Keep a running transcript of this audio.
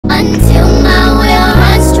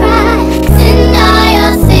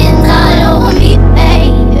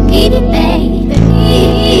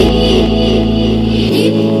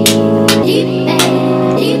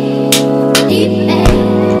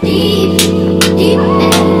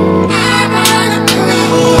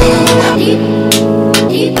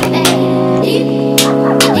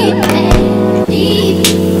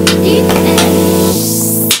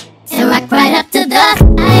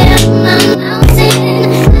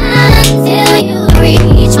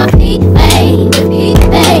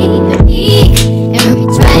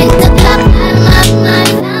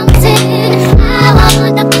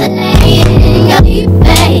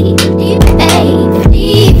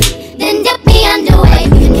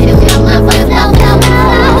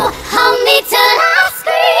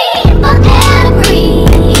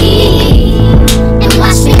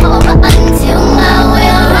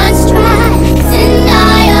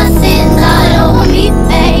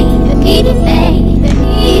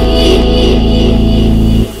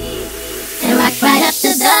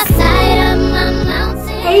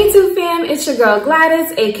girl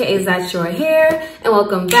Gwladys, aka That's Your Hair, and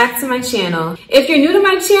welcome back to my channel. If you're new to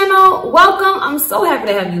my channel, welcome. I'm so happy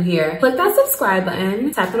to have you here. Click that subscribe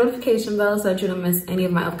button, tap the notification bell so that you don't miss any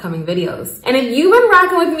of my upcoming videos. And if you've been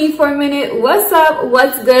rocking with me for a minute, what's up,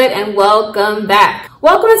 what's good, and welcome back.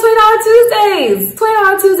 Welcome to $20 Tuesdays.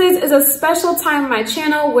 $20 Tuesdays is a special time on my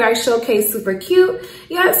channel where I showcase super cute,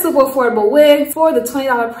 yet super affordable wigs for the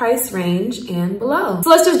 $20 price range and below. So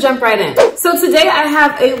let's just jump right in. So today I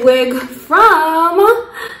have a wig from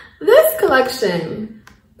this collection,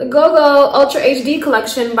 the Go-Go Ultra HD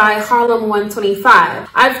collection by Harlem 125.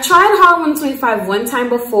 I've tried Harlem 125 one time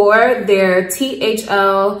before, their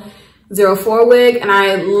THL 04 wig, and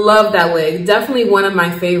I love that wig. Definitely one of my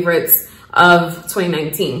favorites of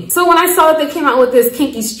 2019. So when I saw that they came out with this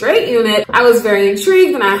Kinky straight unit, I was very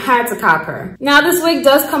intrigued and I had to cop her. Now this wig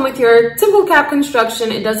does come with your typical cap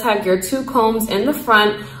construction. It does have your two combs in the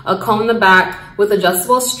front, a comb in the back with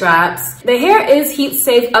adjustable straps. The hair is heat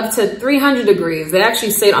safe up to 300 degrees. They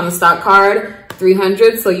actually say it on the stock card,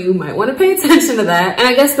 300, so you might want to pay attention to that. And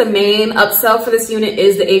I guess the main upsell for this unit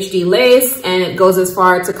is the HD lace, and it goes as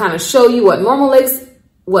far to kind of show you what normal lace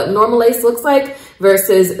looks like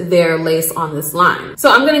versus their lace on this line.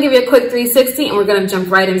 So I'm gonna give you a quick 360 and we're gonna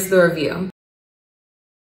jump right into the review.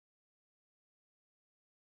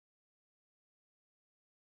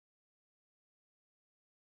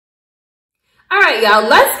 All right, y'all,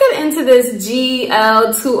 let's get into this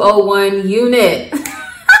GL201 unit.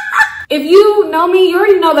 If you know me, you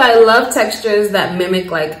already know that I love textures that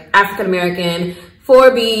mimic like African-American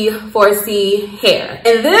 4B, 4C hair.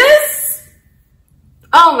 And this,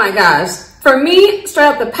 oh my gosh. For me, straight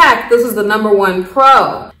up the pack, this was the #1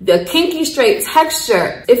 pro. The Kinky straight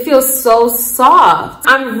texture, it feels so soft.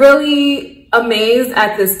 I'm really amazed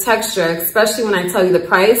at this texture, especially when I tell you the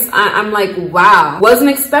price. I'm like, wow. Wasn't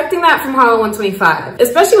expecting that from Harlem 125.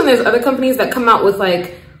 Especially when there's other companies that come out with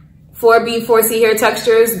like 4B, 4C hair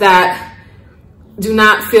textures that do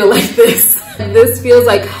not feel like this. This feels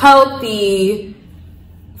like healthy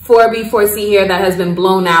 4B, 4C hair that has been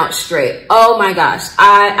blown out straight. Oh my gosh,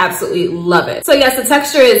 I absolutely love it. So yes, the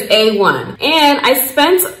texture is A1. And I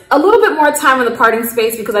spent a little bit more time in the parting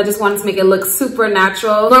space because I just wanted to make it look super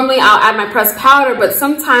natural. Normally I'll add my pressed powder, but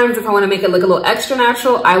sometimes if I want to make it look a little extra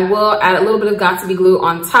natural, I will add a little bit of Got2b glue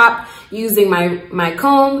on top using my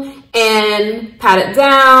comb and pat it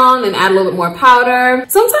down and add a little bit more powder.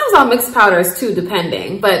 Sometimes I'll mix powders too,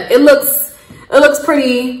 depending, but it looks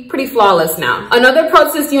pretty flawless now. Another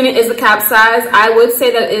pro to this unit is the cap size. I would say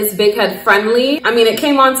that it's big head friendly. I mean, it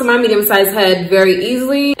came onto my medium sized head very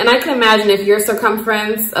easily. And I can imagine if your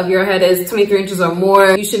circumference of your head is 23 inches or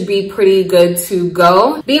more, you should be pretty good to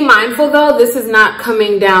go. Be mindful though, this is not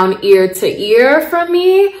coming down ear to ear for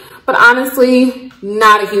me, but honestly,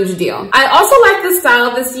 not a huge deal. I also like the style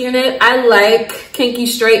of this unit. I like kinky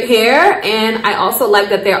straight hair, and I also like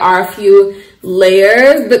that there are a few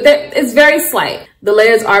layers, but it's very slight. The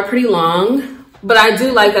layers are pretty long, but I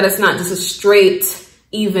do like that it's not just a straight,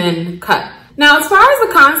 even cut. Now, as far as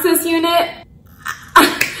the cons to this unit,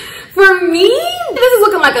 for me, this is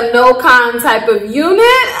looking like a no-con type of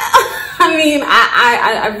unit. I mean,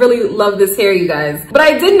 I really love this hair, you guys. But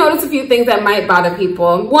I did notice a few things that might bother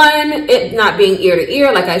people. One, it not being ear to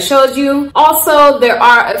ear, like I showed you. Also, there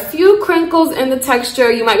are a few crinkles in the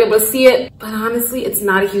texture. You might be able to see it, but honestly, it's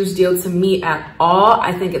not a huge deal to me at all.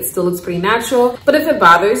 I think it still looks pretty natural. But if it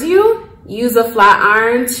bothers you, use a flat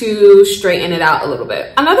iron to straighten it out a little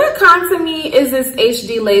bit. Another con to me is this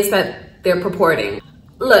HD lace that they're purporting.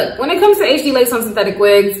 Look, when it comes to HD lace on synthetic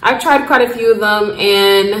wigs, I've tried quite a few of them,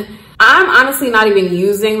 and I'm honestly not even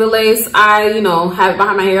using the lace. I, have it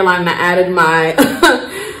behind my hairline and I added my,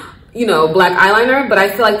 black eyeliner, but I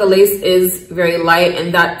feel like the lace is very light,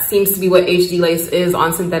 and that seems to be what HD lace is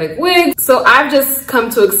on synthetic wigs. So I've just come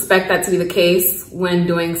to expect that to be the case when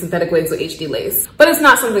doing synthetic wigs with HD lace. But it's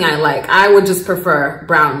not something I like. I would just prefer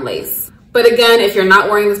brown lace. But again, if you're not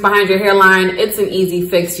wearing this behind your hairline, it's an easy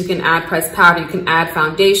fix. You can add pressed powder, you can add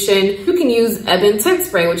foundation, you can use Ebin tint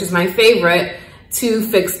spray, which is my favorite, to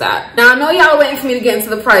fix that. Now I know y'all are waiting for me to get into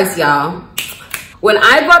the price, y'all. When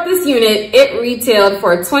I bought this unit, it retailed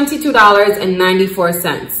for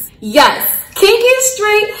 $22.94. Yes, kinky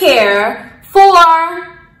straight hair for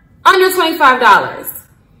under $25.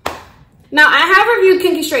 Now I have reviewed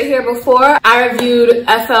kinky straight hair before. I reviewed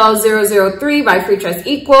FL003 by Free Trust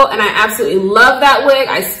Equal, and I absolutely love that wig.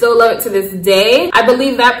 I still love it to this day. I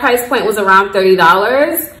believe that price point was around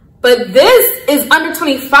 $30. But this is under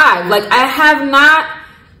 25. Like, I have not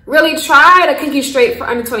really tried a kinky straight for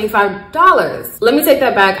under $25. Let me take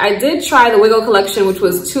that back. I did try the Wiggle collection, which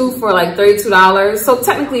was 2 for like $32. So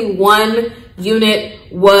technically 1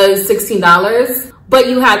 unit was $16, but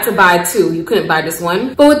you had to buy two. You couldn't buy just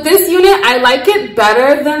one. But with this unit, I like it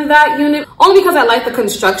better than that unit, only because I like the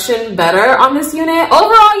construction better on this unit.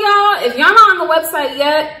 Overall, y'all, if y'all not on the website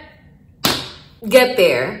yet, get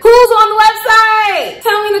there. Who's on the website?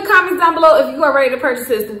 Tell me in the comments down below if you are ready to purchase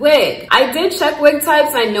this wig. I did check wig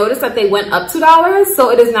types and I noticed that they went up $2, so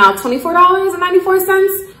it is now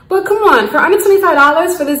 $24.94. But come on, for under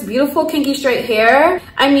 $25 for this beautiful kinky straight hair,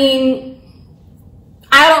 I mean,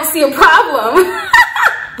 I don't see a problem.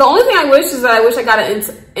 The only thing I wish is that I wish I got it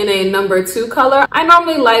in a number 2 color. I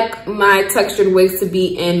normally like my textured wigs to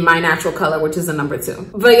be in my natural color, which is a number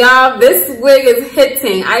 2. But y'all, this wig is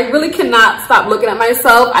hitting. I really cannot stop looking at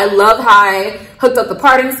myself. I love how I hooked up the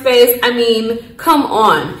parting space. I mean, come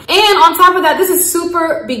on. And on top of that, this is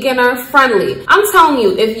super beginner friendly. I'm telling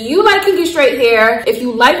you, if you like kinky straight hair, if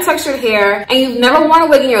you like textured hair, and you've never worn a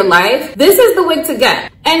wig in your life, this is the wig to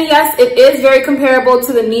get. And yes, it is very comparable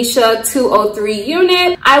to the Neesha 203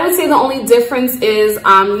 unit. I would say the only difference is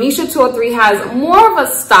Neesha 203 has more of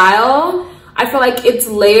a style. I feel like it's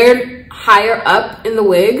layered higher up in the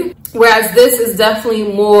wig, whereas this is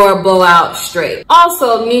definitely more blowout straight.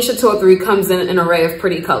 Also, Neesha 203 comes in an array of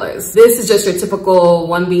pretty colors. This is just your typical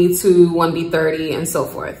 1B2, 1B30, and so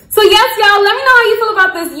forth. So yes, y'all, let me know how you feel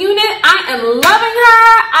about this unit. I am loving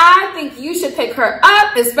her. I think you should pick her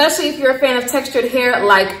up, especially if you're a fan of textured hair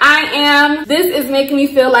like I am. This is making me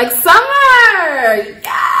feel like summer.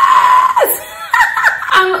 Yes!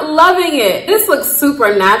 I'm loving it. This looks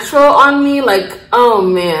super natural on me. Like, oh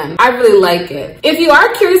man, I really like it. If you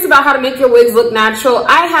are curious about how to make your wigs look natural,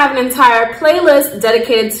 I have an entire playlist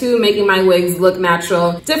dedicated to making my wigs look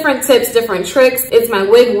natural. Different tips, different tricks. It's my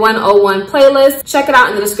Wig 101 playlist. Check it out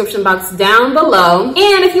in the description box down below.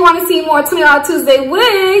 And if you want to see more $20 Tuesday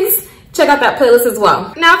wigs, check out that playlist as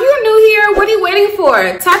well. Now, if you're new here, what are you waiting for?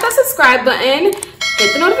 Tap that subscribe button.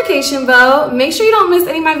 Hit the notification bell. Make sure you don't miss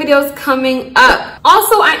any of my videos coming up.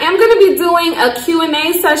 Also, I am going to be doing a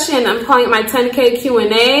Q&A session. I'm calling it my 10K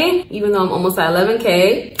Q&A, even though I'm almost at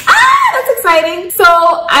 11K. That's exciting. So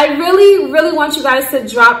I really want you guys to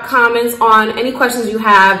drop comments on any questions you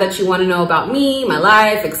have that you want to know about me, my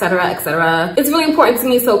life, etc., etc. It's really important to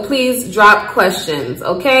me, so please drop questions,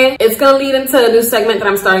 okay? It's going to lead into a new segment that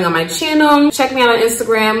I'm starting on my channel. Check me out on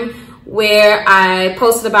Instagram, where I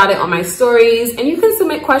posted about it on my stories, and you can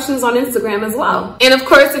submit questions on Instagram as well. And of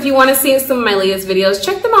course, if you want to see some of my latest videos,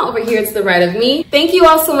 check them out over here to the right of me. Thank you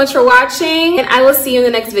all so much for watching, and I will see you in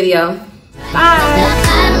the next video. Bye.